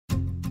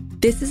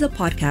This is a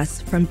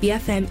podcast from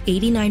BFM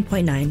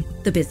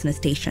 89.9, the business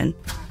station.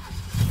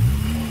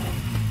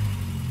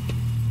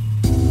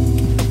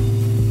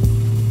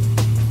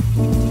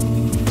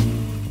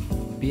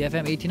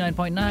 BFM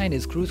 89.9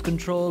 is Cruise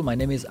Control. My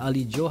name is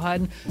Ali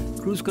Johan.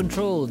 Cruise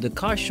Control, the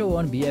car show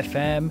on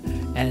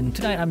BFM. And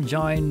tonight I'm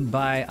joined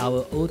by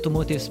our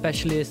automotive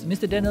specialist,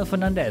 Mr. Daniel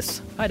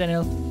Fernandez. Hi,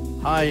 Daniel.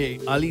 Hi,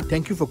 Ali.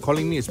 Thank you for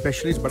calling me a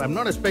specialist, but I'm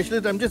not a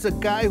specialist. I'm just a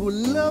guy who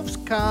loves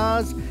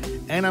cars,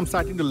 and I'm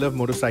starting to love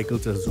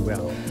motorcycles as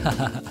well.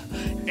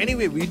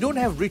 Anyway, we don't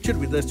have Richard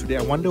with us today.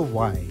 I wonder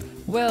why.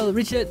 Well,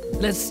 Richard,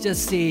 let's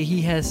just say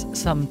he has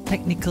some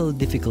technical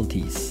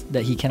difficulties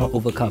that he cannot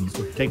overcome.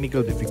 So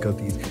technical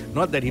difficulties.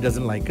 Not that he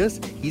doesn't like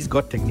us. He's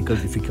got technical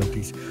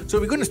difficulties.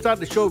 So we're going to start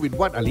the show with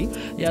what, Ali?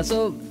 Yeah,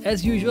 so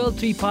as usual,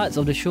 3 parts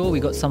of the show.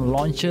 We got some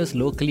launches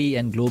locally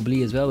and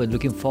globally as well. We're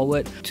looking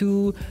forward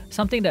to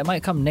something that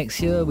might come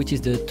next year, which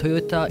is the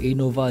Toyota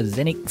Innova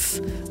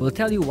Zenix. We'll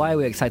tell you why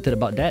we're excited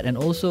about that, and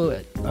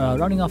also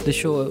rounding off the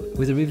show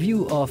with a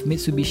review of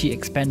Mitsubishi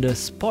Xpander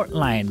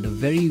Sportline, the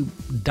very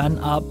done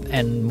up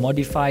and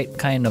modified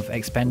kind of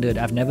Xpander that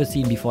I've never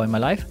seen before in my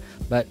life.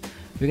 But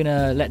we're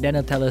gonna let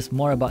Daniel tell us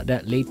more about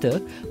that later.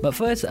 But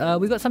first,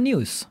 we got some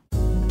news.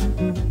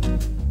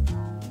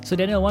 So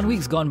Daniel, 1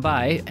 week's gone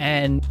by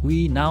and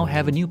we now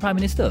have a new Prime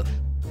Minister.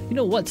 You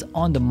know what's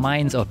on the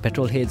minds of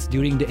petrol heads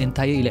during the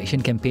entire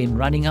election campaign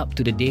running up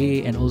to the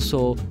day, and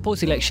also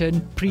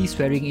post-election,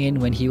 pre-swearing in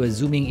when he was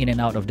zooming in and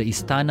out of the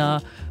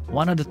Istana?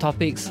 One of the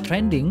topics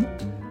trending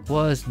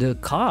was the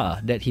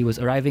car that he was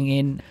arriving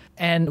in,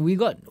 and we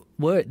got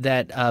word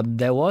that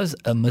there was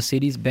a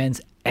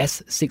Mercedes-Benz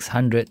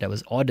S600 that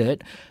was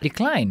ordered,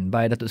 declined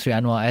by Datuk Seri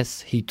Anwar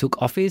as he took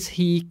office.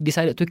 He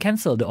decided to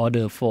cancel the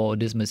order for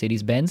this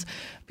Mercedes-Benz.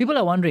 People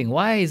are wondering,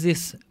 why is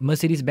this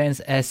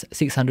Mercedes-Benz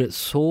S600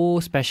 so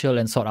special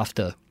and sought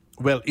after?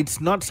 Well, it's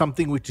not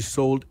something which is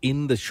sold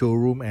in the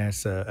showroom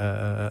as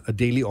a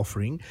daily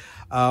offering.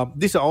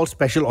 These are all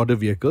special order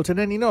vehicles. And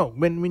then,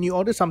 when you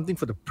order something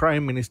for the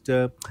Prime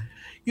Minister,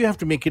 you have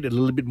to make it a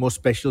little bit more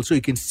special so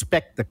you can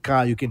spec the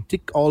car. You can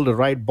tick all the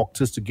right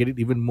boxes to get it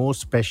even more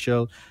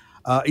special.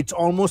 It's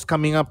almost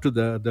coming up to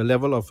the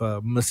level of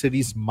a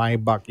Mercedes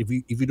Maybach.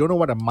 If you don't know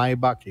what a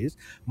Maybach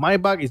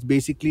is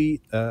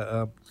basically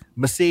a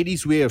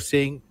Mercedes way of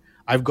saying,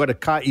 I've got a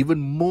car even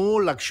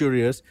more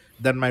luxurious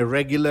than my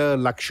regular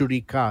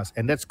luxury cars.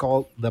 And that's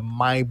called the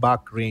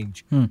Maybach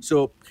range.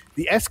 So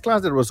the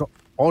S-Class that was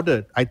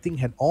ordered, I think,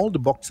 had all the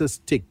boxes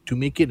ticked to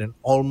make it an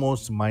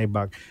almost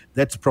Maybach.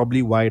 That's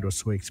probably why it was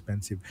so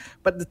expensive.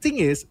 But the thing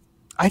is,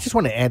 I just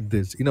want to add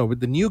this, with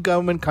the new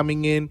government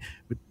coming in,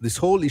 with this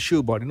whole issue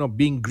about,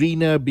 being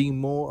greener, being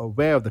more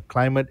aware of the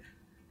climate,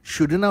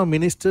 shouldn't our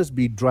ministers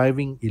be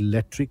driving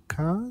electric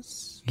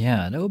cars?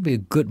 Yeah, that would be a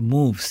good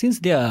move since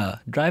they are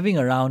driving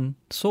around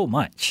so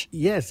much.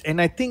 Yes, and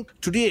I think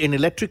today an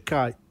electric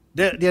car,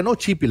 there are no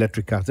cheap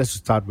electric cars, let's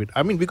start with.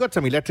 I mean, we got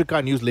some electric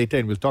car news later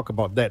and we'll talk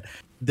about that.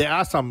 There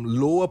are some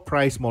lower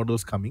price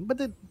models coming,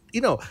 but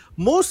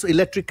most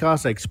electric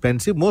cars are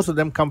expensive. Most of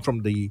them come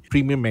from the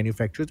premium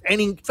manufacturers. And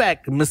in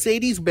fact,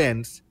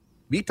 Mercedes-Benz,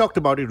 we talked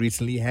about it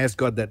recently, has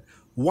got that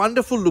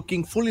wonderful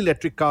looking full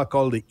electric car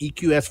called the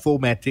EQS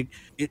 4MATIC,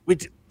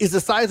 which is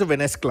the size of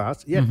an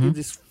S-Class, yet it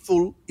is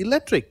full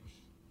electric.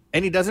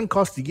 And it doesn't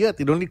cost a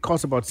yet. It only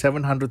costs about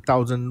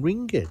 700,000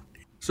 ringgit.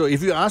 So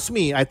if you ask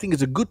me, I think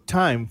it's a good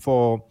time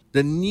for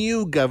the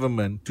new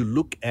government to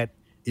look at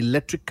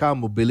electric car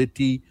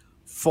mobility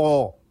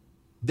for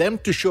them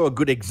to show a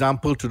good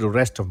example to the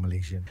rest of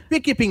Malaysia. We're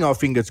keeping our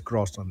fingers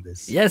crossed on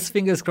this. Yes,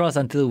 fingers crossed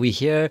until we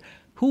hear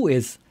who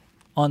is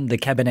on the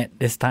cabinet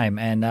this time.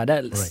 And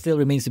that still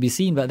remains to be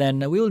seen. But then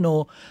we'll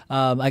know,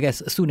 I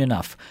guess, soon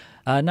enough.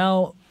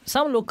 Now,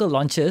 some local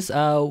launches,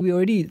 we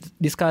already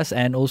discussed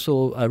and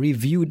also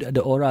reviewed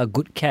the Aura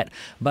Good Cat,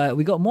 but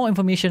we got more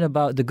information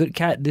about the Good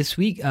Cat this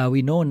week.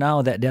 We know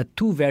now that there are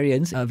 2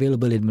 variants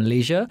available in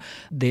Malaysia.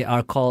 They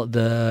are called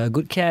the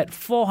Good Cat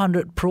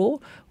 400 Pro,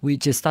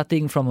 which is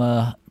starting from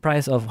a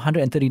price of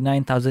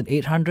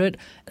 139,800,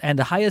 and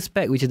the highest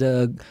spec, which is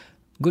the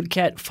Good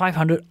Cat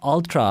 500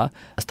 Ultra,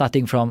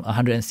 starting from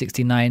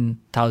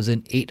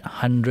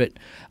 169,800.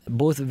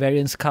 Both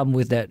variants come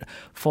with that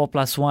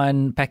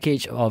 4+1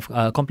 package of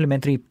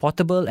complimentary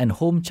portable and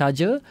home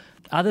charger.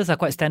 Others are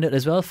quite standard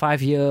as well,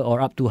 5-year or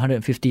up to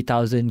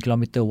 150,000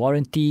 kilometer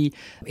warranty,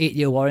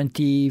 8-year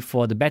warranty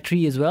for the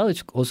battery as well, which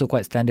is also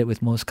quite standard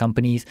with most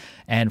companies,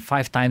 and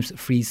 5 times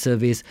free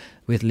service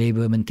with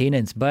labour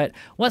maintenance. But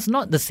what's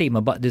not the same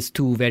about these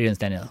 2 variants,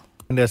 Daniel?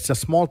 And there's just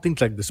small things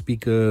like the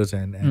speakers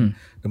and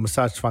the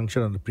massage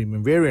function on the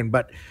premium variant.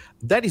 But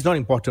that is not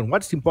important.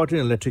 What's important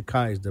in an electric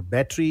car is the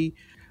battery,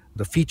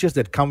 the features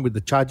that come with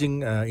the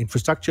charging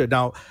infrastructure.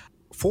 Now,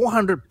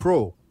 400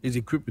 Pro is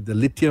equipped with the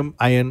lithium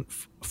iron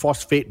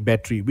phosphate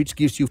battery, which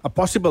gives you a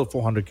possible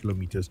 400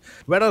 kilometers.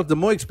 Whereas the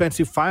more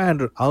expensive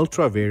 500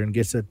 Ultra variant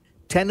gets a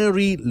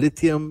ternary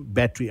lithium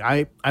battery.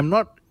 I'm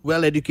not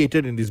well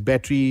educated in this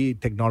battery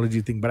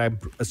technology thing, but I'm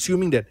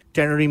assuming that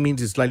ternary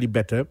means it's slightly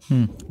better.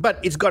 But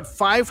it's got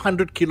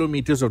 500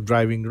 kilometers of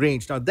driving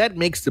range. Now that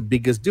makes the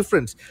biggest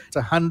difference. It's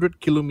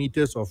 100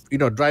 kilometers of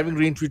driving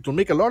range, which will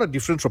make a lot of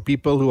difference for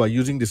people who are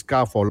using this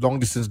car for long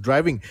distance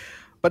driving.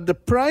 But the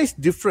price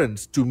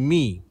difference to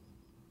me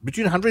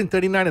between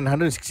 139 and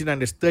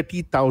 169 is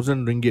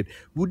 30,000 ringgit.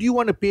 Would you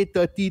want to pay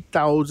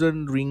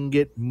 30,000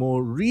 ringgit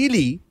more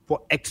really for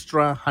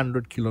extra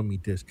 100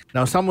 kilometers?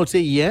 Now, some will say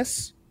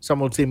yes,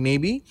 some will say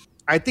maybe.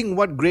 I think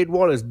what Great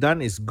Wall has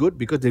done is good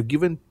because they've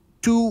given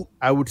two,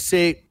 I would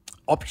say,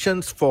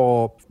 options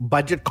for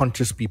budget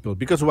conscious people.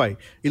 Because why?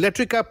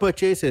 Electric car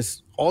purchase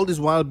has all this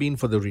while been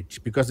for the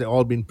rich because they've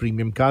all been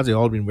premium cars, they've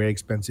all been very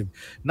expensive.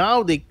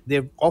 Now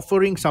they're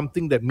offering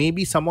something that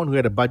maybe someone who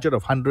had a budget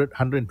of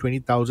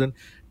 120,000,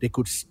 they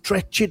could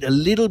stretch it a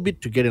little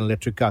bit to get an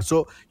electric car.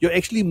 So you're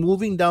actually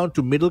moving down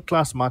to middle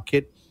class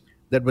market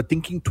that were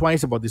thinking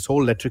twice about this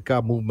whole electric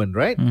car movement,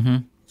 right?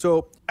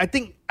 So I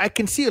think I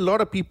can see a lot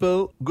of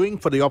people going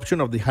for the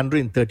option of the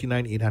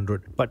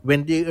 139,800. But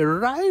when they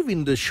arrive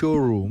in the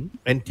showroom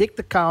and take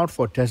the car out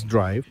for a test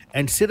drive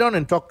and sit down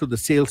and talk to the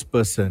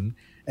salesperson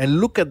and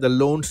look at the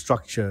loan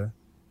structure,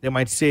 they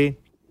might say,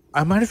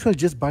 I might as well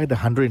just buy the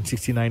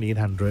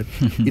 169,800.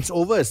 It's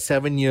over a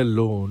 7-year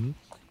loan.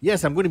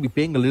 Yes, I'm going to be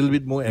paying a little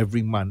bit more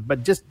every month,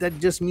 but that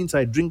just means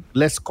I drink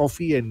less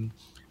coffee and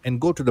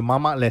go to the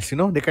mama less,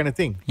 that kind of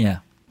thing. Yeah.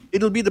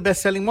 It'll be the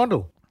best-selling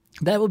model.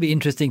 That will be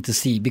interesting to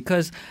see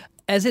because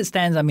as it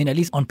stands, I mean, at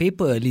least on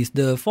paper, at least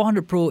the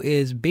 400 Pro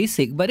is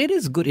basic, but it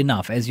is good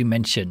enough, as you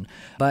mentioned.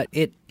 But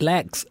it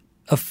lacks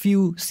a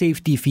few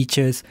safety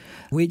features,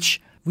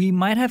 which we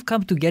might have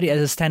come to get it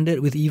as a standard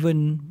with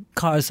even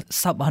cars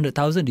sub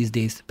 100,000 these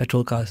days,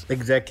 petrol cars.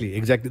 Exactly.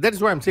 That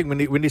is why I'm saying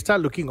when they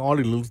start looking all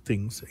the little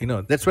things,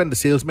 that's when the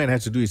salesman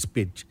has to do his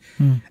pitch.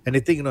 And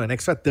they think, an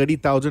extra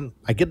 30,000,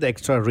 I get the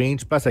extra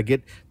range, plus I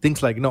get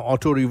things like,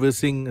 auto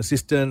reversing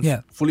assistance,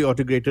 fully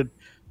automated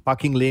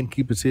parking lane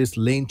keep assist,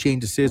 lane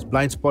change assist,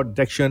 blind spot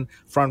detection,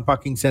 front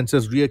parking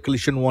sensors, rear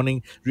collision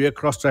warning, rear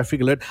cross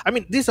traffic alert. I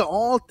mean, these are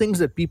all things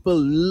that people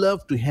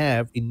love to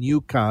have in new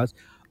cars,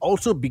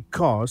 also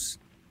because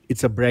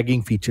it's a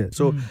bragging feature.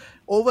 So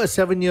over a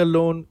 7-year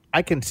loan,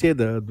 I can say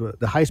the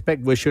high-spec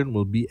version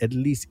will be at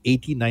least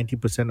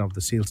 80-90% of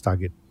the sales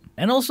target.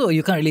 And also,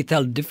 you can't really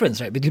tell the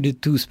difference, right, between the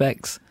two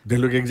specs. They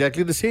look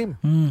exactly the same.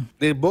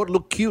 They both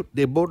look cute.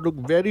 They both look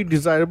very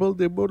desirable.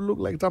 They both look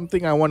like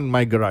something I want in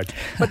my garage.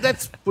 But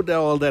let's put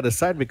all that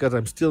aside because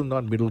I'm still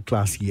not middle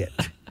class yet.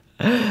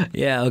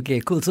 Yeah, okay,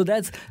 cool. So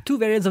that's two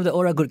variants of the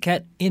Aura Good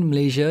Cat in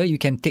Malaysia. You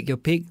can take your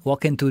pick,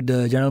 walk into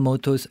the General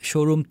Motors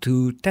showroom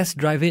to test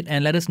drive it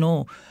and let us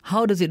know,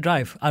 how does it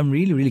drive? I'm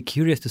really, really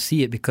curious to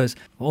see it because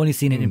I've only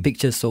seen it in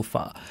pictures so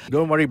far.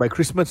 Don't worry, by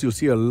Christmas you'll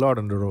see a lot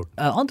on the road.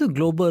 On to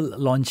global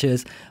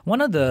launches.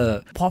 One of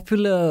the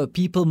popular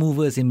people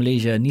movers in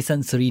Malaysia,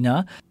 Nissan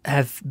Serena,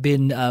 have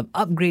been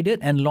upgraded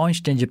and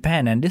launched in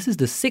Japan. And this is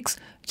the 6th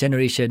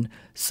generation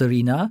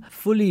Serena,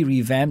 fully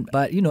revamped.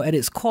 But, at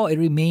its core, it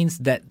remains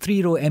that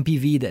 3-row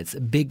MPV that's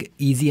big,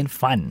 easy and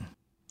fun.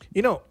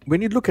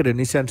 When you look at a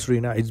Nissan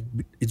Serena,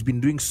 it's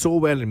been doing so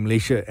well in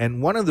Malaysia.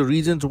 And one of the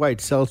reasons why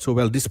it sells so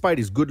well, despite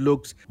its good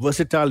looks,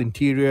 versatile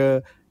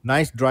interior,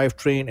 nice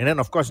drivetrain, and then,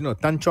 of course,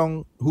 Tan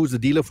Chong, who's the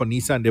dealer for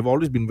Nissan, they've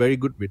always been very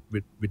good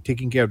with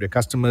taking care of their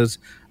customers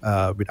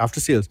with after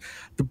sales.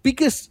 The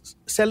biggest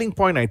selling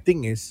point, I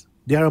think, is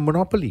they are a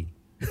monopoly.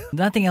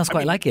 Nothing else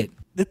quite like it.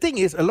 The thing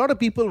is, a lot of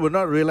people will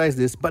not realize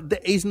this, but there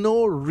is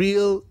no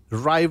real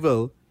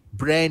rival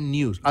brand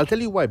new. I'll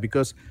tell you why.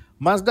 Because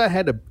Mazda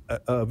had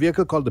a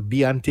vehicle called the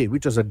Biante,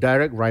 which was a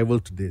direct rival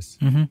to this.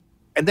 And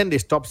then they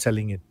stopped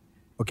selling it.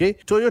 Okay?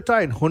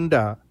 Toyota and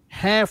Honda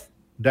have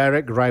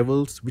direct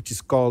rivals, which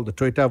is called the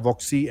Toyota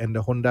Voxy and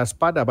the Honda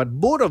Spada. But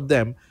both of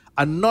them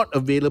are not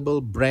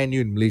available brand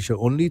new in Malaysia,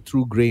 only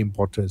through grey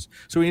importers.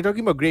 So when you're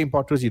talking about grey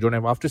importers, you don't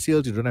have after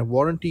sales, you don't have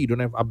warranty, you don't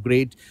have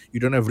upgrades,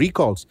 you don't have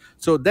recalls.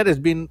 So that has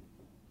been...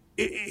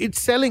 It's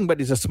selling,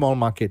 but it's a small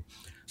market.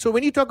 So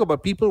when you talk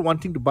about people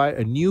wanting to buy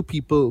a new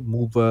people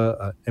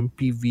mover,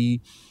 MPV,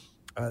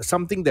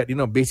 something that,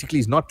 basically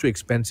is not too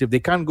expensive, they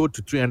can't go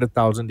to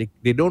 300,000.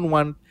 They don't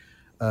want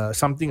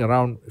something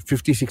around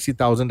 50,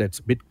 60,000 that's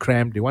a bit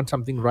cramped. They want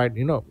something right,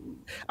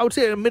 I would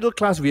say a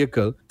middle-class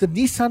vehicle. The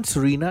Nissan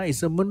Serena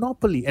is a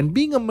monopoly. And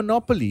being a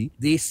monopoly,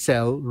 they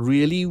sell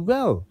really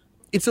well.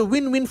 It's a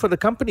win-win for the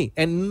company.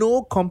 And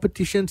no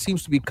competition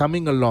seems to be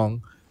coming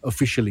along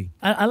officially.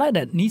 I like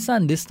that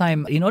Nissan this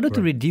time, in order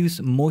to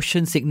reduce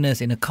motion sickness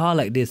in a car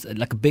like this,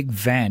 like a big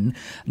van,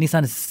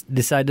 Nissan has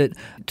decided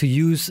to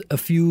use a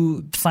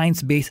few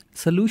science-based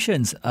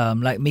solutions,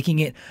 like making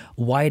it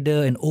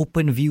wider and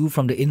open view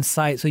from the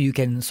inside so you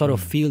can sort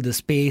of feel the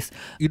space.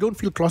 You don't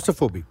feel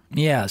claustrophobic.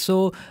 Yeah,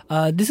 so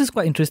this is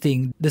quite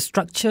interesting. The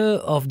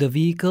structure of the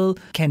vehicle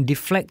can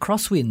deflect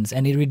crosswinds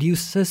and it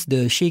reduces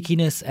the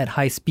shakiness at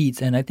high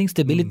speeds. And I think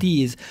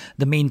stability is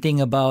the main thing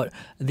about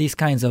these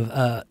kinds of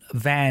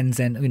vans vans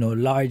and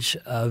large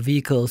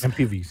vehicles.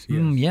 MPVs,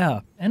 yes. Yeah.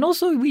 And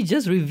also we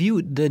just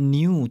reviewed the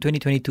new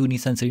 2022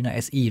 Nissan Serena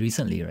SE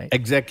recently, right?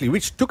 Exactly,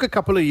 which took a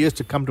couple of years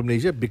to come to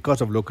Malaysia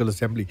because of local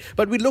assembly.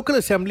 But with local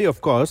assembly,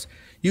 of course,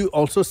 you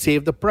also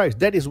save the price.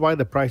 That is why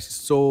the price is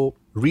so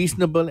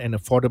reasonable and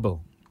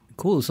affordable.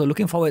 Cool. So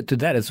looking forward to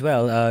that as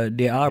well.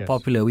 They are Yes.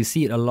 popular. We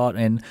see it a lot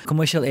in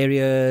commercial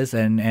areas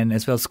and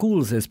as well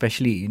schools,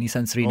 especially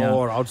Nissan Serena.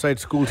 Or outside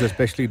schools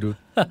especially, dude.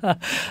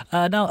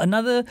 Now,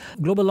 another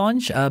global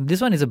launch.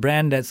 This one is a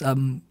brand that's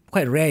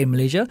quite rare in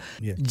Malaysia.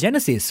 Yeah.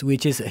 Genesis,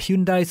 which is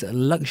Hyundai's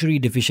luxury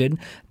division,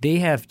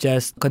 they have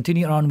just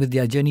continued on with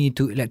their journey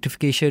to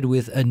electrification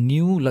with a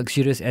new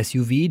luxurious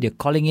SUV. They're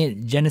calling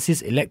it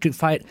Genesis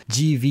Electrified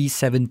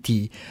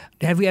GV70.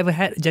 Have you ever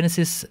had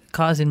Genesis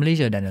cars in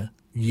Malaysia, Daniel?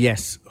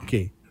 Yes.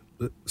 Okay.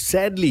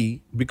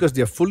 Sadly, because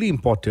they are fully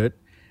imported,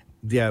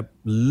 they are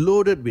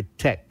loaded with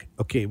tech.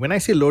 Okay. When I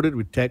say loaded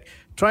with tech,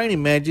 try and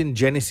imagine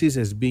Genesis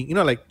as being,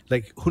 like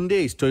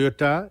Hyundai is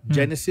Toyota,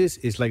 Genesis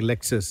is like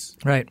Lexus.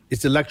 Right.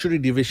 It's the luxury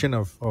division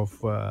of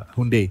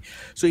Hyundai.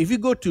 So if you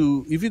go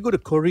to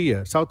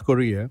Korea, South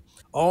Korea,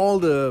 all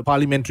the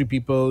parliamentary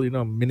people,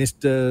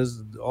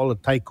 ministers, all the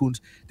tycoons,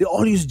 they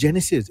all use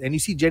Genesis, and you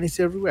see Genesis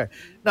everywhere.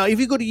 Now, if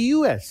you go to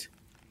US,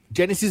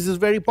 Genesis is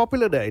very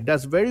popular there. It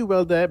does very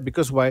well there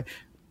because why?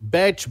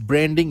 Badge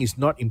branding is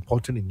not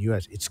important in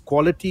US. It's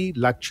quality,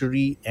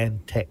 luxury,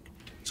 and tech.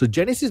 So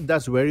Genesis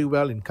does very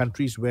well in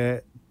countries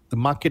where the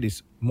market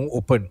is more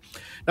open.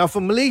 Now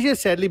for Malaysia,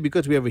 sadly,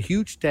 because we have a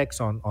huge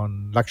tax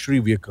on luxury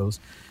vehicles,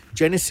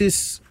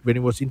 Genesis, when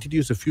it was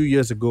introduced a few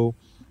years ago,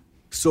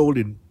 sold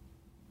in,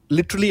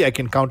 literally I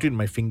can count it in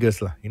my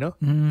fingers.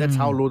 That's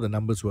how low the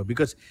numbers were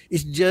because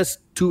it's just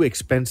too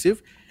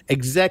expensive.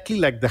 Exactly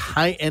like the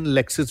high-end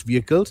Lexus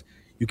vehicles,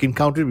 you can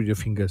count it with your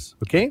fingers,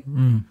 okay?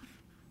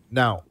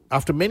 Now,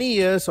 after many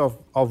years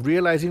of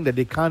realizing that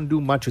they can't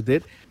do much with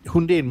it,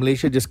 Hyundai in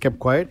Malaysia just kept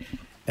quiet.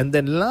 And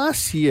then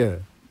last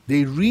year,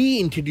 they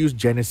reintroduced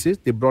Genesis.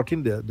 They brought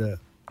in the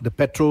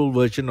petrol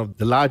version of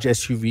the large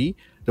SUV.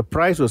 The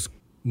price was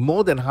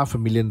more than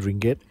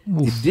RM500,000.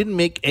 It didn't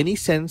make any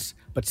sense,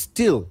 but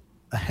still,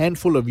 a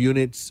handful of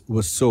units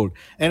was sold.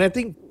 And I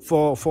think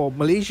for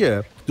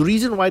Malaysia, the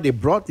reason why they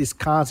brought these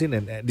cars in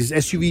and these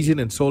SUVs in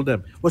and sold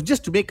them was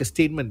just to make a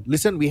statement.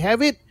 Listen, we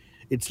have it.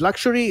 It's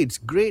luxury. It's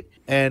great.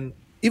 And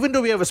even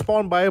though we have a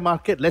small buyer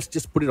market, let's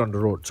just put it on the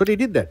road. So they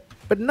did that.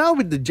 But now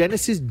with the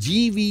Genesis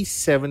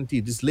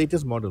GV70, this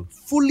latest model,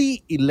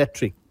 fully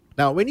electric.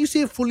 Now, when you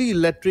say fully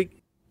electric,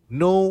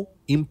 no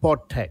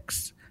import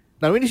tax.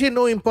 Now, when you say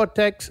no import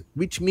tax,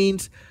 which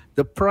means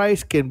the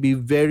price can be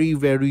very,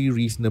 very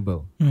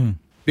reasonable.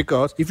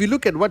 Because if you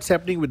look at what's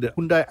happening with the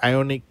Hyundai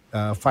Ioniq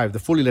 5, the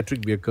full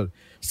electric vehicle,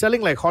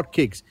 selling like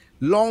hotcakes,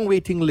 long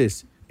waiting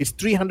list, it's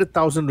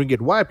 300,000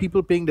 ringgit. Why are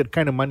people paying that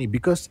kind of money?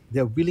 Because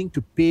they're willing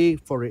to pay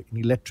for an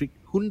electric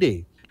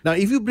Hyundai. Now,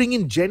 if you bring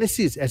in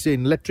Genesis as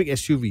an electric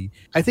SUV,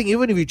 I think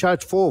even if you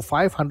charge 400,000 or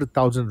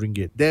 500,000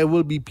 ringgit, there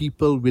will be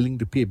people willing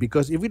to pay.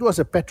 Because if it was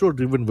a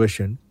petrol-driven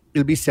version,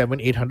 it'll be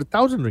 700,000-800,000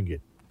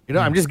 ringgit.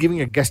 I'm just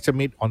giving a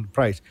guesstimate on the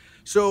price.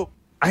 So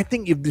I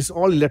think if this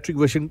all-electric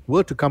version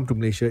were to come to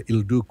Malaysia,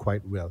 it'll do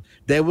quite well.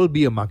 There will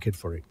be a market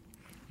for it.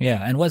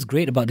 Yeah, and what's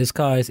great about this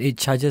car is it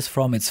charges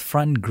from its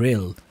front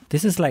grille.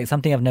 This is like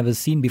something I've never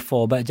seen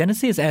before, but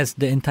Genesis has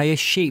the entire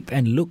shape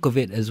and look of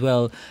it as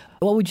well.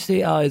 What would you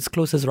say are its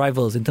closest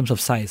rivals in terms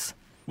of size?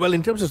 Well,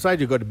 in terms of size,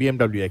 you got the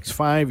BMW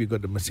X5, you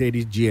got the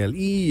Mercedes GLE,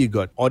 you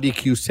got Audi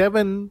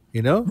Q7,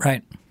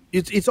 Right.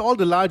 It's all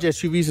the large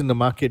SUVs in the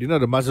market, the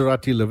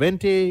Maserati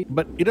Levante.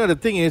 But, the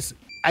thing is,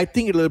 I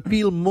think it'll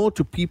appeal more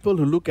to people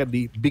who look at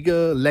the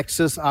bigger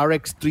Lexus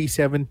RX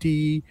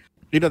 370.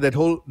 That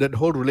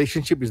whole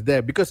relationship is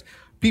there because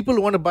people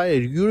who want to buy a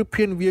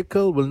European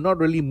vehicle will not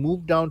really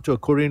move down to a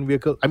Korean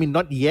vehicle. I mean,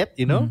 not yet,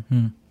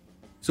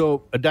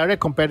 So a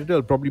direct competitor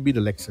will probably be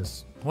the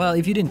Lexus. Well,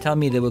 if you didn't tell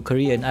me they were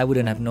Korean, I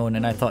wouldn't have known,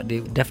 and I thought they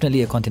were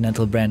definitely a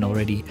continental brand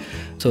already.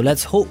 So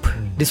let's hope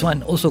this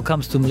one also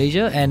comes to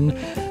Malaysia. And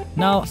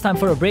now it's time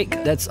for a break.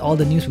 That's all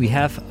the news we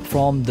have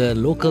from the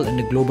local and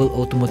the global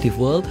automotive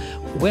world.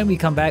 When we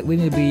come back, we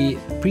will be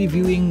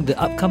previewing the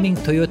upcoming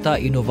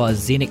Toyota Innova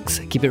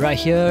Zenix. Keep it right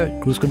here.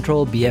 Cruise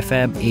Control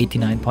BFM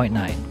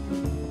 89.9.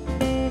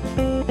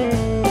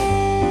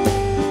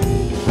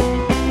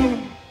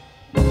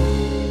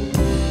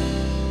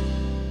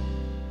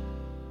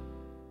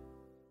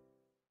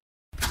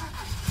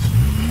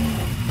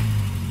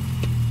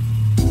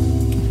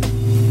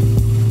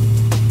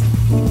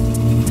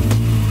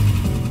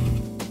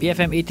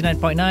 BFM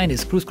 89.9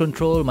 is Cruise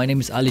Control. My name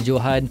is Ali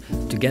Johan,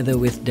 together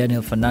with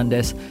Daniel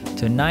Fernandez.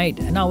 Tonight,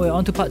 now we're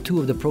on to part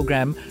 2 of the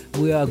program.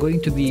 We are going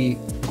to be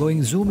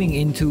zooming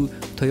into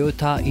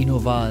Toyota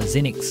Innova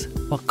Zenix.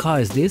 What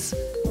car is this?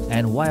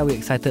 And why are we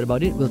excited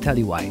about it? We'll tell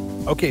you why.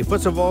 Okay,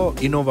 first of all,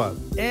 Innova.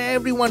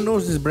 Everyone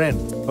knows this brand.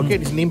 Okay,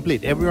 this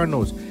nameplate, everyone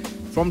knows.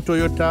 From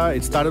Toyota,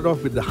 it started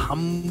off with the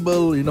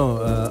humble,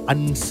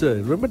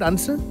 Answer. Remember the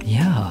Answer?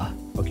 Yeah.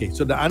 Okay,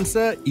 so the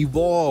Answer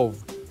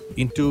evolved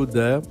into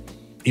the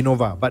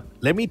Innova. But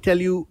let me tell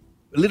you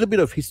a little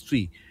bit of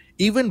history.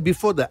 Even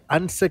before the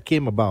answer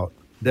came about,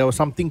 there was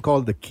something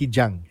called the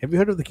Kijang. Have you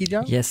heard of the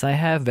Kijang? Yes, I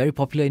have. Very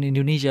popular in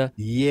Indonesia.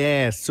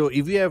 Yes. So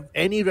if you have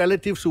any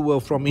relatives who were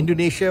from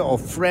Indonesia or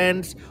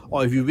friends,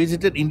 or if you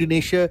visited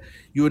Indonesia,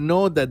 you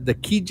know that the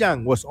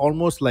Kijang was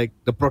almost like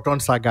the Proton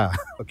Saga.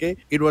 Okay.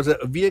 It was a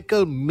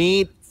vehicle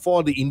made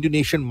for the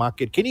Indonesian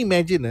market. Can you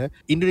imagine?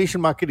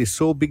 Indonesian market is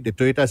so big that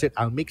Toyota said,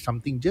 I'll make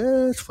something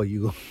just for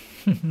you.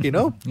 You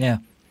know? Yeah.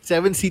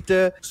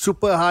 7-seater,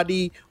 super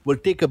hardy, will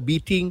take a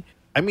beating.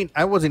 I mean,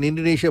 I was in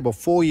Indonesia about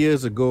 4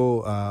 years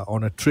ago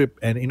on a trip,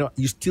 and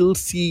you still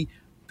see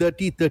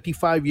 30,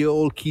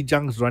 35-year-old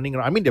Kijangs running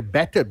around. I mean, they're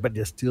battered, but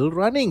they're still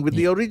running with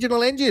the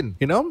original engine.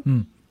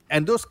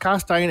 And those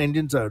cast iron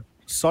engines are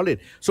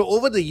solid. So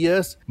over the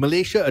years,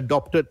 Malaysia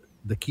adopted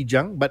the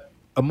Kijang, but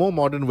a more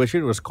modern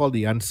version was called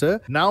the Answer.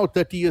 Now,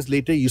 30 years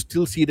later, you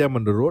still see them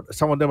on the road.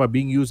 Some of them are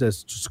being used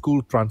as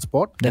school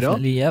transport.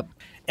 Definitely, yep.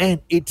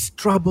 And it's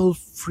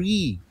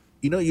trouble-free.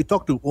 You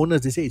talk to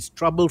owners, they say it's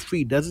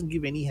trouble-free, doesn't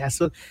give any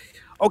hassle.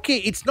 Okay,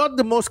 it's not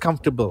the most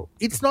comfortable.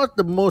 It's not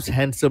the most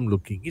handsome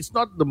looking. It's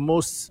not the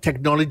most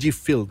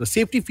technology-filled. The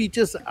safety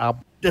features are,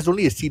 there's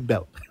only a seat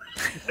belt.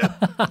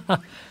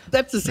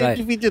 That's the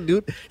safety feature,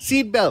 dude.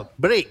 Seat belt,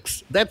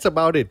 brakes, that's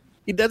about it.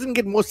 It doesn't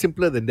get more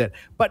simpler than that.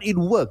 But it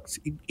works.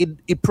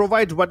 It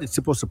provides what it's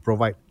supposed to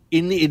provide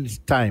in its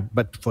time.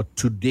 But for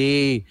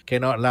today,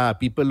 cannot lah.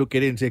 People look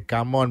at it and say,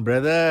 come on,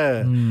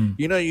 brother.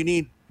 You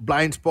need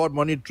blind spot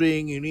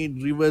monitoring, you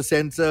need reverse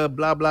sensor,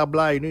 blah, blah,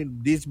 blah. You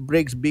need these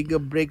brakes, bigger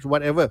brakes,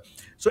 whatever.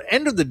 So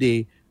end of the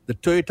day, the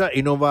Toyota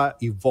Innova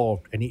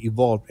evolved and it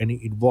evolved and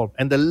it evolved.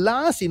 And the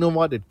last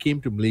Innova that came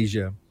to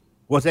Malaysia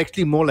was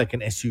actually more like an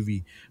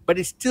SUV. But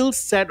it still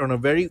sat on a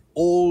very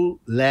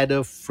old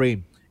ladder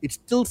frame. It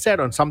still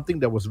sat on something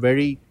that was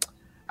very,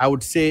 I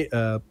would say,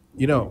 I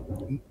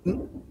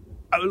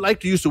would like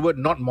to use the word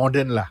not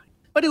modern lah.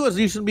 But it was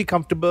reasonably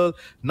comfortable,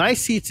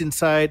 nice seats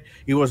inside,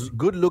 it was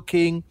good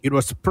looking, it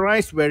was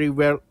priced very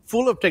well,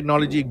 full of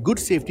technology, good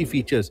safety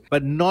features,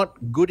 but not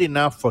good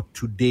enough for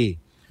today.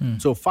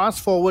 So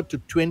fast forward to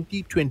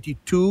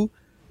 2022,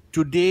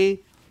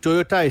 today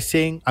Toyota is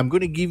saying, I'm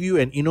going to give you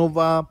an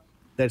Innova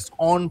that's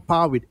on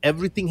par with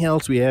everything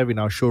else we have in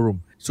our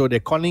showroom. So they're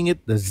calling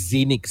it the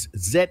Zenix,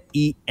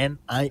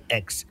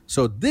 Zenix.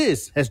 So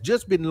this has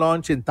just been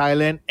launched in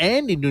Thailand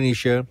and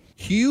Indonesia.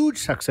 Huge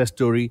success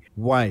story.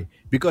 Why?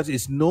 Because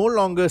it's no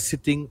longer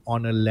sitting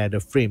on a ladder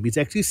frame. It's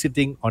actually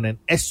sitting on an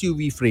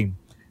SUV frame,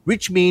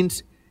 which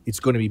means it's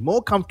going to be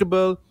more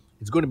comfortable.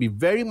 It's going to be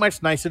very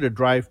much nicer to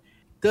drive.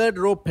 Third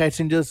row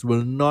passengers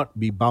will not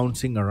be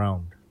bouncing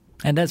around.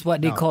 And that's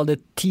what they call the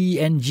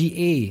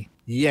TNGA.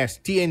 Yes,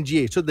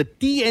 TNGA. So the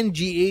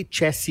TNGA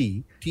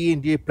chassis,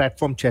 TNGA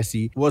platform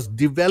chassis, was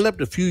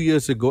developed a few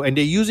years ago, and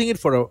they're using it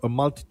for a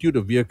multitude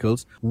of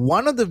vehicles.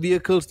 One of the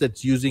vehicles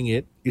that's using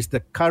it is the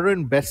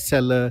current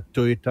bestseller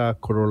Toyota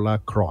Corolla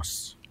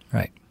Cross.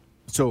 Right.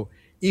 So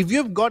if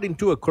you've got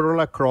into a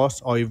Corolla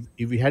Cross, or if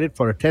you had it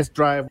for a test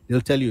drive,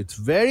 they'll tell you it's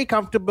very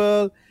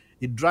comfortable.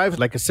 It drives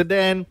like a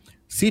sedan.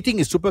 Seating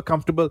is super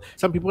comfortable.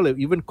 Some people have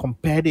even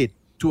compared it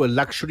to a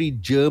luxury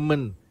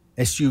German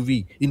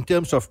SUV in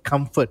terms of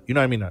comfort. You know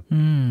what I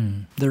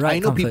mean? The right I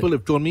know comfort. people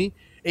have told me,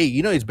 hey,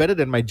 it's better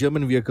than my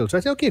German vehicle. So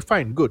I said, okay,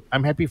 fine, good.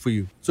 I'm happy for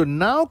you. So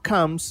now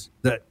comes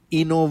the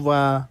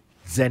Innova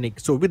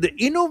Zenix. So with the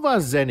Innova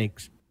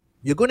Zenix,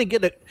 you're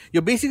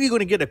basically going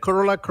to get a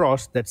Corolla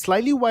Cross that's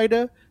slightly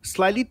wider,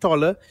 slightly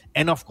taller,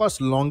 and of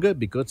course longer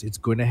because it's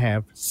going to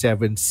have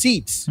 7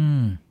 seats.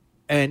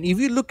 And if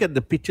you look at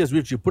the pictures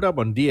which you put up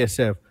on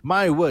DSF,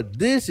 my word,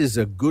 this is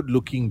a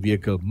good-looking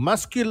vehicle.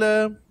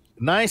 Muscular,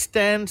 nice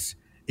stance.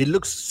 It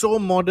looks so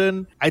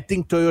modern. I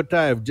think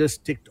Toyota have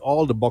just ticked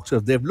all the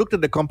boxes. They've looked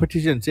at the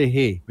competition and say,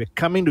 hey, we're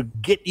coming to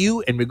get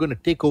you and we're going to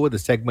take over the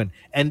segment.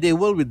 And they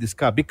will with this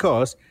car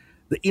because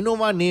the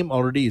Innova name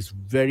already is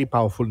very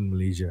powerful in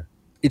Malaysia.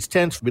 It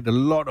stands with a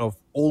lot of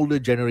older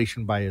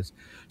generation buyers.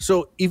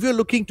 So if you're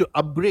looking to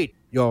upgrade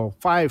your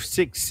 5,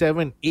 6,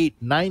 7,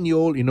 8,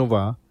 9-year-old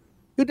Innova,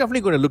 you're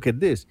definitely going to look at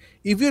this.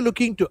 If you're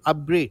looking to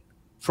upgrade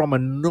from a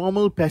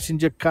normal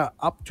passenger car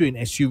up to an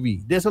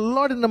SUV, there's a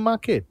lot in the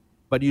market.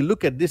 But you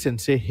look at this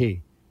and say,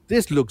 hey,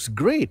 this looks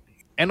great.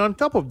 And on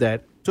top of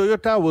that,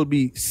 Toyota will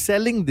be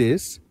selling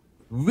this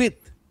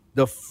with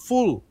the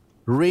full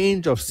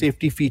range of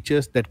safety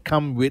features that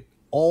come with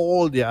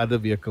all the other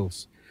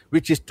vehicles,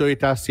 which is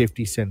Toyota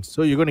Safety Sense.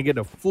 So you're going to get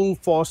a full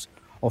force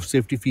of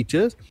safety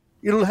features.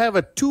 It'll have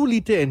a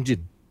 2-liter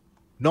engine,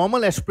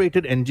 normal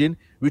aspirated engine,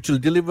 which will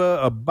deliver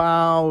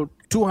about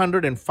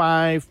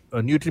 205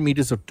 Newton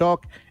meters of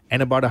torque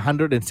and about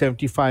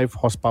 175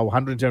 horsepower,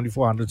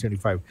 174,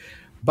 175.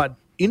 But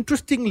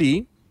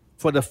interestingly,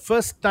 for the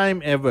first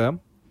time ever,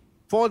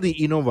 for the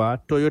Innova,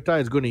 Toyota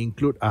is going to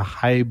include a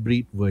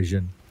hybrid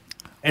version.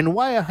 And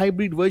why a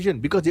hybrid version?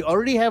 Because they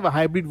already have a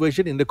hybrid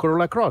version in the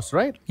Corolla Cross,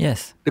 right?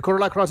 Yes. The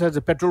Corolla Cross has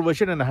a petrol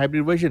version and a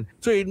hybrid version.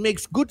 So it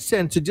makes good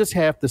sense to just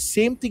have the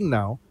same thing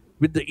now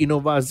with the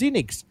Innova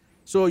Zenix.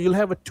 So you'll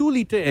have a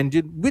 2-liter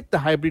engine with the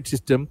hybrid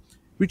system,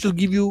 which will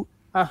give you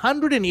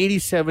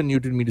 187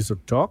 Newton meters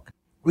of torque,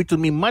 which will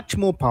be much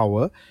more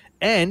power.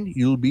 and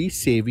you'll be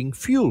saving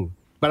fuel.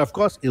 But of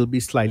course, it'll be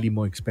slightly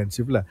more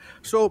expensive.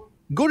 So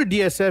go to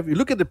DSF, you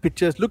look at the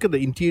pictures, look at the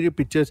interior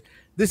pictures.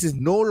 This is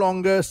no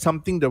longer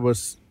something that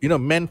was,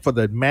 meant for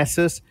the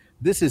masses.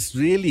 This is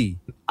really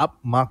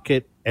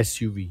upmarket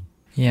SUV.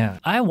 Yeah,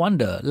 I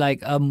wonder,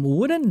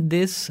 wouldn't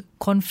this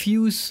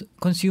confuse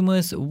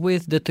consumers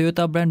with the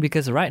Toyota brand?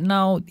 Because right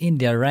now, in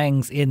their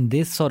ranks, in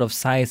this sort of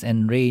size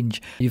and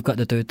range, you've got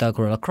the Toyota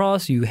Corolla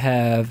Cross, you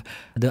have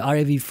the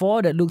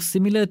RAV4 that looks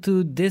similar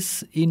to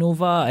this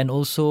Innova, and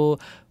also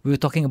we were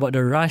talking about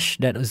the Rush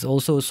that is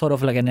also sort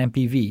of like an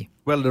MPV.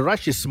 Well, the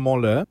Rush is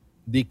smaller.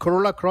 The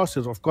Corolla Cross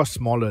is, of course,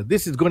 smaller.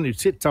 This is going to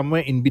sit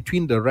somewhere in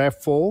between the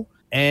RAV4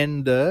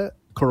 and the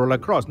Corolla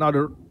Cross. Now,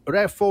 the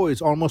RAV4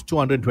 is almost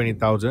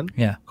 220,000.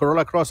 Yeah.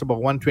 Corolla Cross about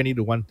 120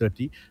 to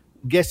 130.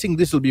 Guessing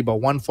this will be about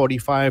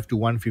 145 to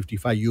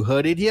 155. You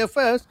heard it here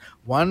first.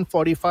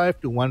 145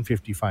 to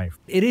 155.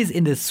 It is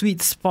in the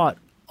sweet spot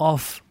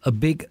of a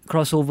big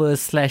crossover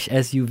 /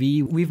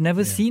 SUV. We've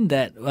never seen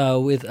that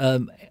with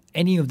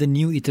any of the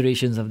new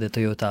iterations of the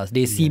Toyotas.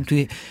 They seem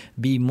to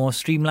be more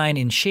streamlined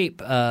in shape.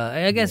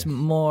 I guess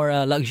more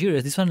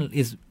luxurious. This one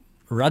is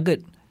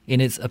rugged in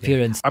its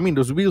appearance. I mean,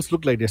 those wheels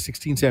look like they're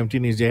 16,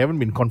 17 inch. They haven't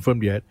been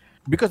confirmed yet.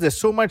 Because there's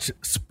so much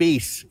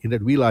space in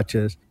that wheel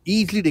arches,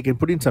 easily they can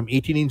put in some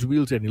 18-inch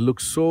wheels and it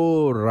looks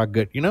so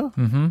rugged,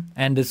 Mm-hmm.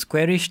 And the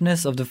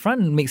squarishness of the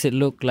front makes it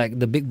look like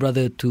the big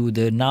brother to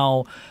the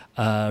now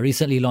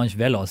recently launched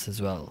Veloz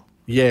as well.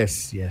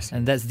 Yes.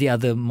 And that's the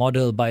other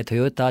model by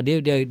Toyota.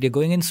 They're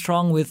going in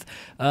strong with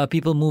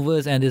people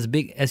movers and there's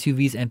big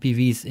SUVs,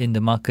 MPVs in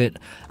the market.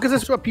 Because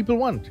that's what people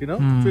want, So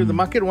if the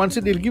market wants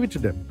it, they'll give it to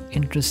them.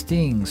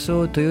 Interesting.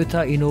 So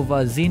Toyota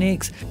Innova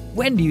Zenix,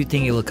 when do you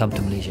think it will come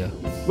to Malaysia?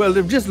 Well,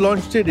 they've just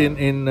launched it in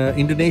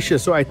Indonesia.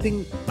 So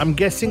I'm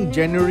guessing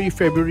January,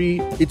 February.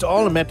 It's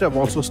all a matter of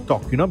also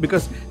stock,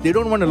 because they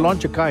don't want to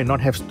launch a car and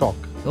not have stock.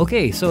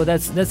 Okay, so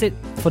that's it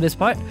for this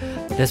part.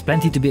 There's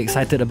plenty to be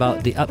excited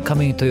about the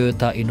upcoming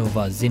Toyota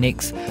Innova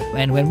Zenix.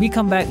 And when we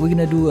come back, we're going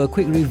to do a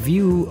quick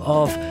review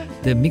of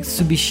the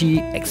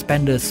Mitsubishi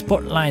Xpander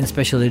Sportline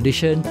Special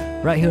Edition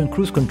right here on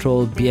Cruise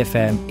Control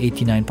BFM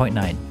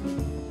 89.9.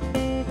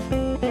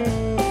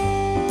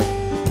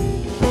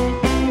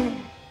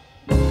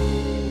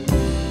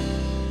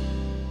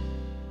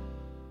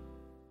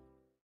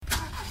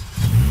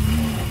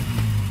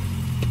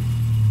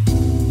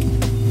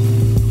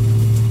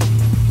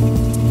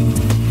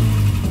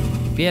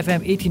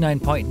 BFM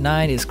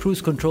 89.9 is Cruise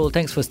Control.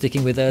 Thanks for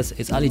sticking with us.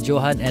 It's Ali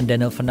Johan and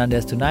Daniel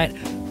Fernandez tonight.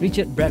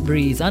 Richard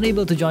Bradbury is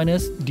unable to join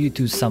us due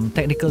to some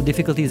technical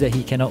difficulties that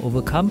he cannot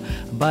overcome.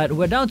 But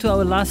we're down to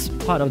our last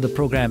part of the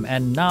program,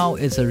 and now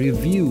it's a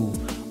review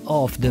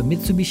of the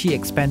Mitsubishi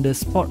Xpander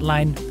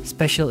Sportline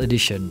Special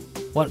Edition.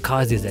 What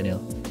car is this, Daniel?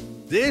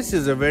 This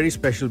is a very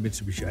special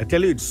Mitsubishi. I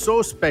tell you, it's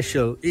so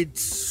special.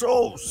 It's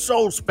so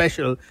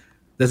special.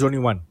 There's only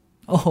one.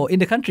 Oh, in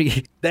the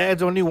country?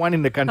 There's only one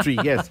in the country,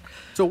 yes.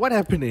 So what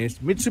happened is,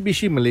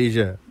 Mitsubishi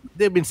Malaysia,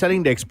 they've been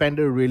selling the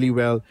Xpander really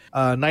well.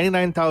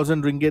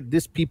 99,000 ringgit,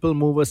 this people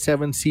mover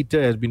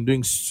 7-seater has been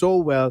doing so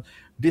well,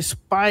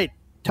 despite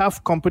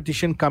tough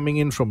competition coming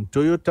in from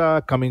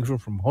Toyota, coming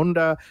from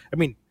Honda. I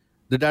mean,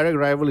 the direct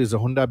rival is a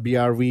Honda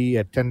BRV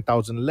at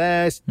 10,000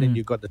 less. Then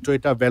you got the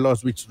Toyota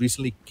Veloz, which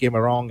recently came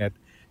around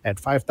at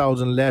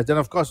 5,000 less. Then,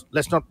 of course,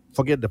 let's not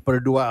forget the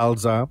Perdua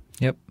Alza,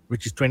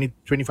 which is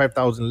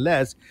 25,000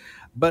 less.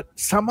 But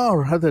somehow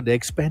or other, the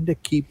Xpander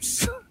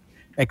keeps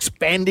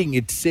expanding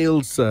its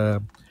sales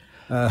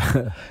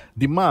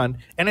demand.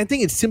 And I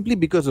think it's simply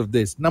because of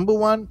this. Number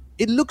one,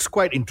 it looks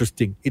quite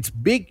interesting. It's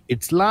big,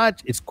 it's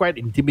large, it's quite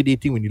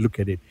intimidating when you look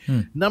at it.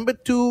 Number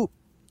two,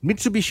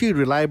 Mitsubishi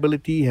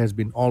reliability has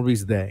been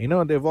always there.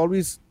 They've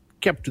always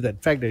kept to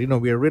that fact that,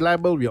 we are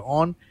reliable, we are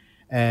on.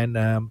 And,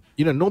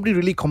 nobody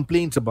really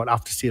complains about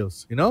after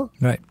sales,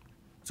 Right.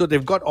 So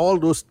they've got all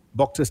those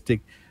boxes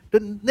ticked.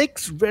 The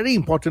next very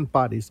important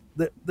part is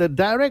the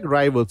direct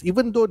rivals,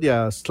 even though they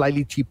are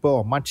slightly cheaper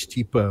or much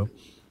cheaper,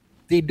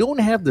 they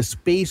don't have the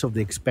space of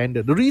the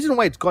Xpander. The reason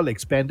why it's called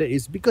Xpander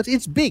is because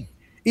it's big.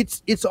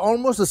 It's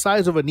almost the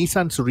size of a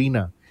Nissan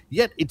Serena,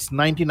 yet it's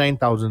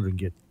 99,000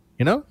 ringgit.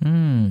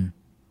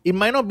 It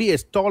might not be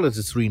as tall as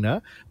a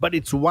Serena, but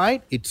it's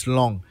wide, it's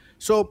long.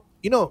 So,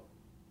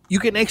 you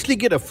can actually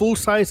get a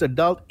full-size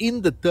adult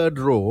in the third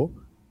row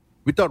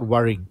without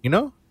worrying,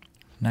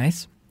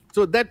 Nice.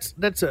 So that's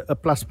a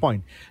plus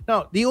point.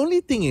 Now, the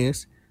only thing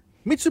is,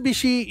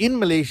 Mitsubishi in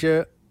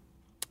Malaysia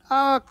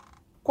are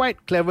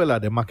quite clever,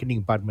 the marketing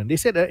department. They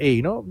said,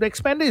 hey, the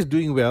Xpander is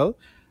doing well,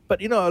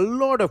 but, a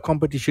lot of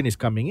competition is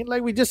coming in.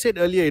 Like we just said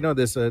earlier,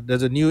 there's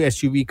a new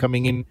SUV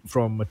coming in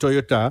from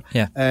Toyota.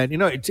 Yeah. And,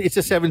 it's a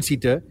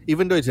 7-seater,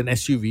 even though it's an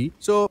SUV.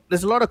 So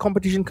there's a lot of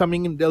competition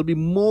coming in. There'll be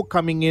more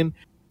coming in.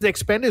 The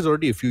Xpander is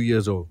already a few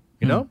years old,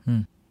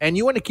 And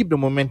you want to keep the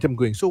momentum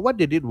going. So what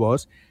they did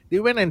was, they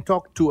went and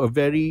talked to a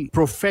very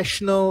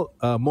professional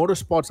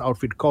motorsports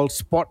outfit called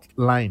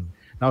Sportline.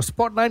 Now,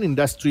 Sportline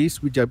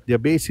Industries, which they're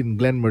based in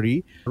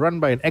Glenmarie, run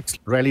by an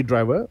ex-rally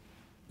driver,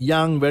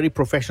 young, very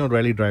professional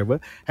rally driver,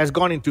 has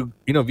gone into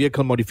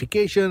vehicle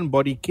modification,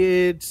 body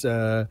kits,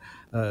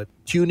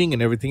 tuning,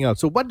 and everything else.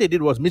 So what they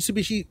did was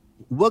Mitsubishi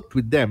worked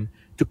with them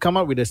to come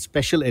up with a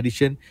special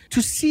edition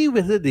to see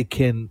whether they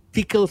can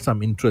tickle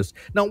some interest.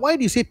 Now, why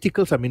do you say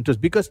tickle some interest?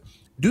 Because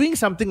doing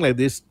something like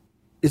this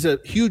is a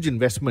huge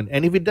investment,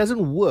 and if it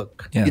doesn't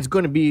work, it's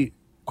going to be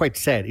quite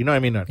sad. You know what I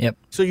mean? Yep.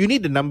 So you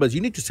need the numbers.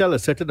 You need to sell a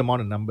certain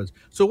amount of numbers.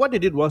 So what they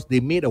did was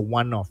they made a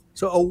one-off.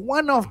 So a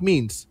one-off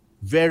means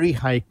very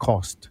high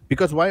cost,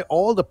 because why?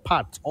 All the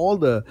parts, all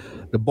the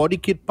body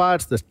kit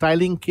parts, the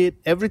styling kit,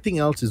 everything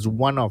else is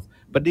one-off.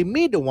 But they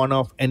made a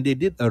one-off and they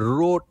did a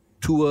road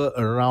tour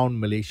around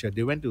Malaysia.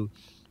 They went to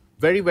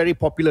very, very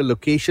popular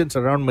locations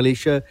around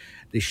Malaysia.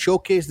 They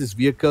showcased this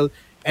vehicle,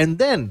 and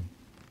then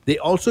they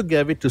also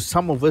gave it to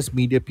some of us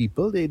media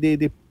people.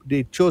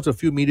 They chose a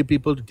few media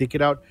people to take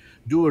it out,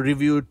 do a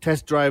review,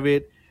 test drive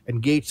it,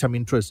 and gauge some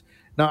interest.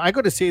 Now, I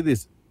got to say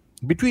this.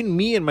 Between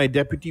me and my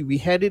deputy, we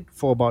had it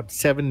for about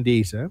 7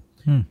 days.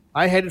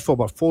 I had it for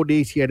about 4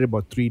 days. He had it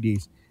about 3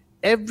 days.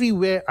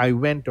 Everywhere I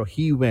went or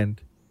he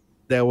went,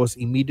 there was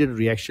immediate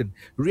reaction.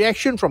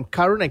 Reaction from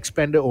current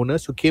expander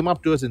owners who came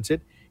up to us and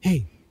said,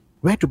 hey,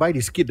 where to buy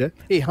this kit?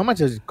 Hey, how much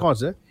does it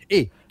cost?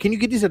 Hey, can you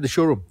get this at the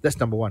showroom? That's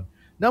number one.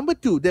 Number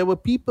two, there were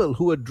people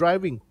who were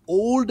driving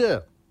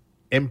older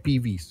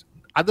MPVs,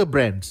 other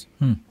brands,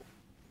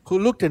 who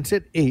looked and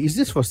said, hey, is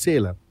this for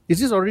sale? Is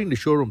this already in the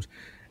showrooms?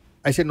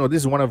 I said, no,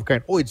 this is one of a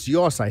kind. Oh, it's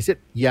yours. I said,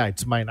 yeah,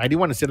 it's mine. I didn't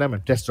want to say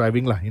I'm test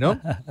driving,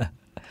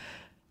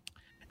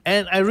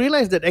 And I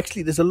realized that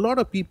actually there's a lot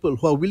of people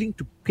who are willing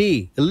to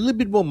pay a little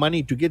bit more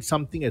money to get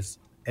something as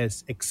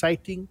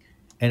exciting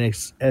and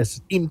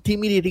as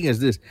intimidating as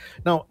this.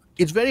 Now,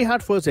 it's very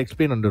hard for us to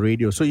explain on the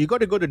radio. So you got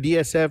to go to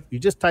DSF. You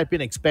just type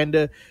in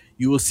expander.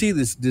 You will see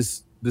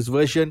this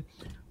version.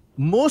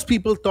 Most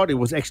people thought it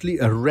was actually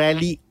a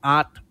Rally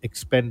Art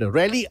expander.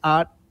 Rally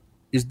Art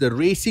is the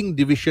racing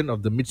division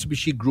of the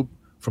Mitsubishi Group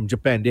from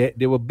Japan.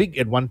 They were big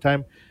at one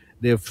time.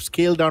 They've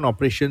scaled down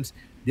operations.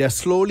 They are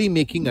slowly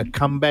making a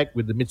comeback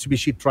with the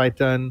Mitsubishi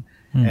Triton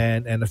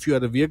and a few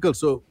other vehicles.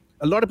 So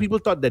a lot of people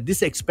thought that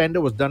this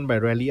expander was done by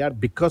Rally Art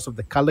because of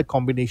the color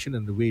combination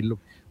and the way it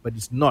looked. But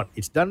it's not.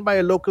 It's done by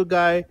a local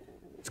guy.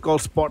 It's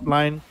called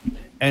Spotline.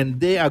 And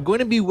they are going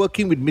to be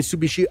working with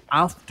Mitsubishi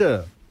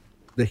after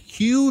the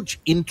huge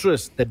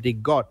interest that they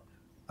got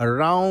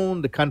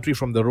around the country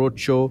from the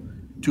roadshow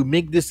to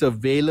make this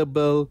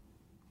available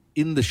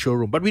in the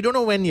showroom. But we don't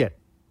know when yet.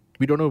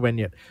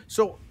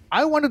 So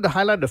I wanted to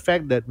highlight the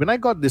fact that when I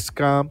got this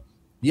car,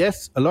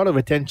 yes, a lot of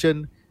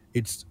attention.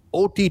 It's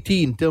OTT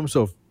in terms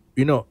of,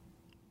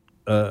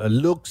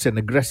 looks and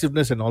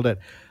aggressiveness and all that.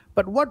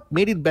 But what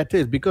made it better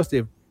is because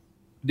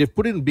they've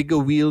put in bigger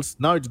wheels.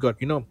 Now it's got,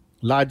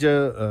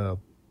 larger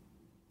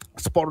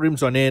sport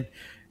rims on it.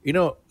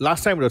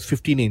 Last time it was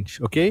 15-inch,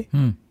 okay?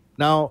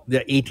 Now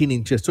they're 18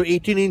 inches. So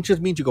 18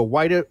 inches means you got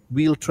wider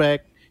wheel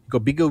track, you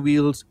got bigger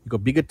wheels, you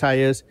got bigger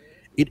tires.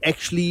 It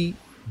actually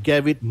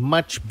gave it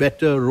much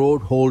better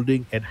road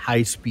holding at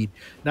high speed.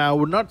 Now, I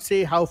would not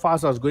say how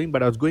fast I was going,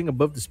 but I was going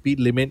above the speed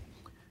limit.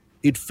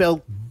 It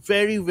felt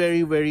very,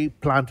 very, very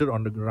planted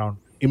on the ground.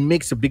 It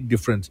makes a big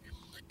difference.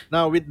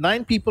 Now, with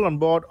 9 people on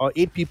board or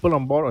 8 people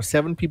on board or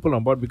 7 people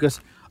on board, because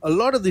a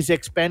lot of these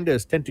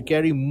expanders tend to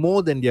carry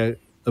more than their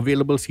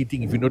available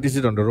seating, if you notice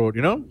it on the road,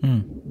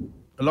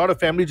 A lot of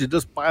families will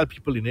just pile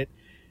people in it.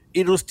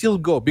 It will still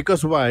go,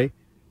 because why?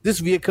 This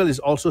vehicle is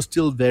also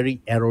still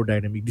very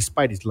aerodynamic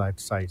despite its large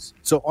size.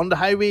 So on the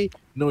highway,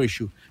 no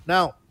issue.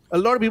 Now, a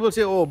lot of people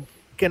say, oh,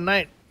 can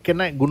naik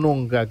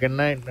gunung ka? Can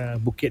naik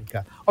bukit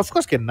ka? Of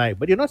course can naik,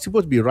 but you're not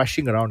supposed to be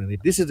rushing around in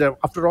it. This is,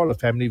 after all, a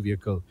family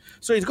vehicle.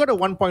 So it's got a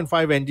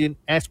 1.5 engine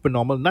as per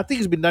normal. Nothing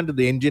has been done to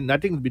the engine.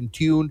 Nothing has been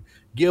tuned.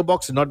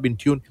 Gearbox has not been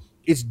tuned.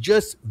 It's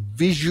just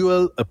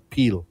visual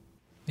appeal.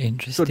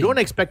 Interesting. So don't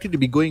expect it to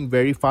be going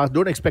very fast.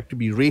 Don't expect to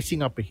be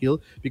racing up a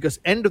hill, because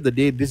end of the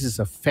day, this is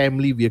a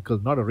family vehicle,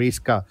 not a race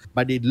car.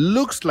 But it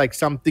looks like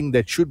something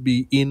that should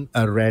be in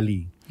a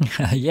rally.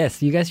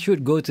 Yes, you guys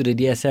should go to the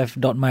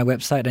dsf.my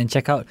website and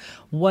check out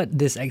what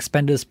this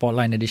Expander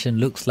Spotline Edition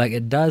looks like.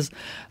 It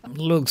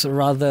looks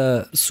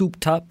rather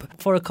souped up.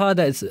 For a car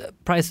that's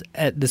priced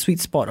at the sweet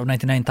spot of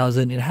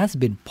 99,000, it has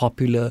been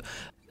popular.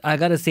 I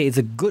gotta say, it's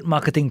a good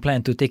marketing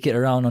plan to take it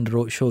around on the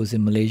road shows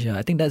in Malaysia.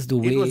 I think that's the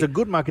way. It was a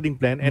good marketing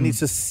plan, and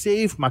it's a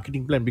safe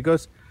marketing plan,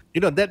 because,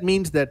 that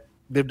means that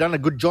they've done a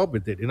good job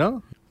with it,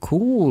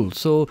 Cool.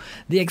 So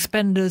the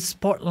Expander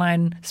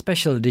Spotline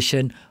Special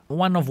Edition,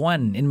 one of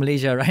one in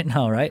Malaysia right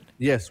now, right?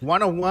 Yes,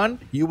 one of one.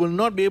 You will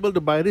not be able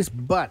to buy this,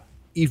 but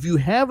if you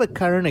have a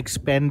current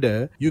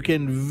Expander, you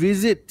can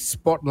visit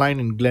Spotline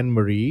in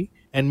Glenmarie,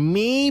 and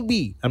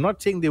maybe, I'm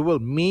not saying they will,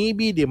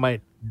 maybe they might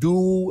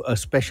do a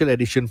special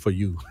edition for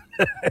you.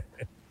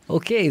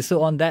 Okay,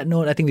 so on that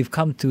note, I think we've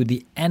come to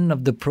the end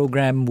of the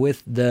program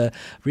with the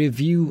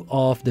review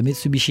of the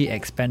Mitsubishi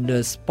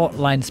Expander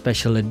Spotline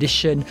Special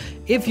Edition.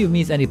 If you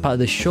missed any part of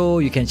the show,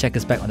 you can check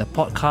us back on the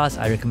podcast.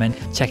 I recommend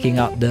checking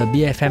out the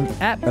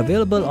BFM app,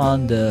 available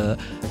on the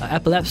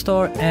Apple App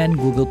Store and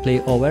Google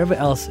Play, or wherever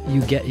else you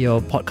get your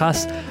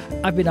podcasts.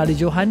 I've been Ali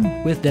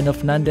Johan with Daniel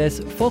Fernandez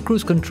for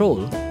Cruise Control,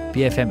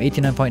 BFM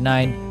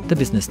 89.9, the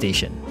business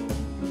station.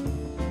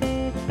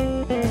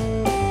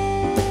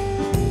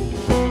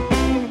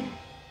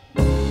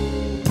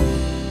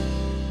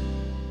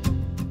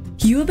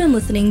 You have been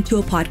listening to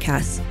a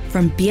podcast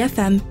from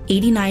BFM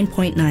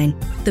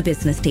 89.9, the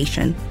business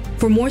station.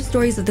 For more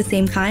stories of the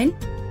same kind,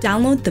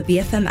 download the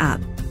BFM app.